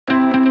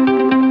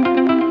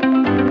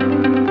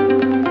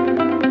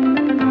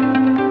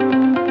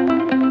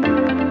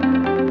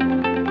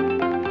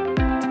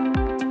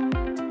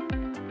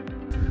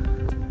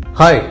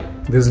Hi,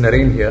 this is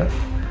Narain here.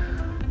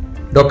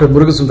 Dr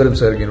Murugusundram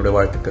sir,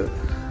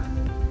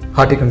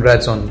 hearty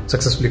congrats on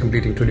successfully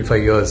completing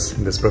 25 years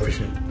in this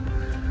profession.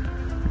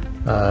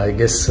 I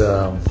guess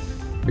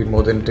been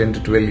more than 10 to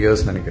 12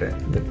 years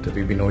that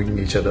we've been knowing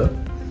each other.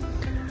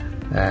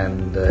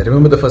 And I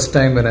remember the first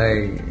time when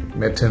I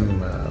met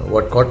him,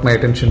 what caught my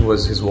attention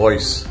was his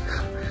voice.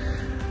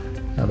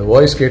 And the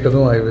voice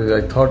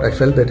I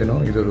felt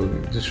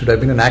that, this should have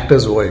been an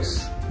actor's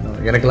voice.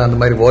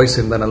 Voice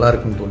in the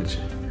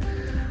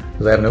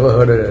because I've never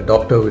heard a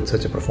doctor with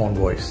such a profound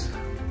voice.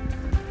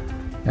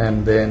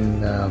 And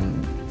then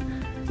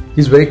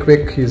he's very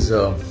quick, he's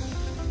to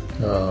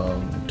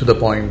the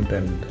point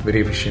and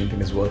very efficient in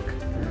his work.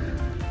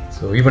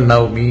 So even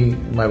now, me,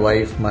 my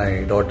wife,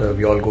 my daughter,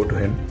 we all go to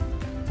him.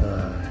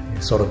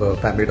 He's sort of a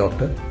family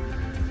doctor.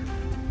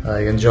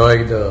 I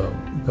enjoy the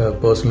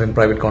personal and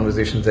private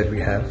conversations that we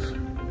have.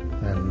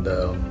 And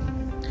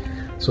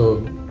so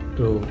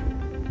to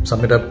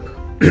sum it up,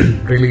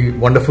 really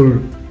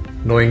wonderful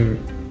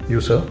knowing you,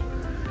 sir,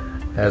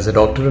 as a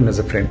doctor and as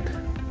a friend,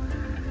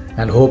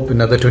 and hope in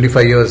another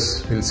 25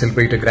 years we'll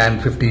celebrate a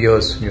grand 50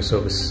 years in your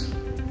service.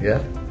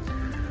 Yeah.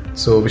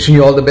 So wishing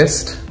you all the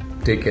best.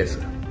 Take care,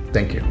 sir.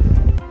 Thank you.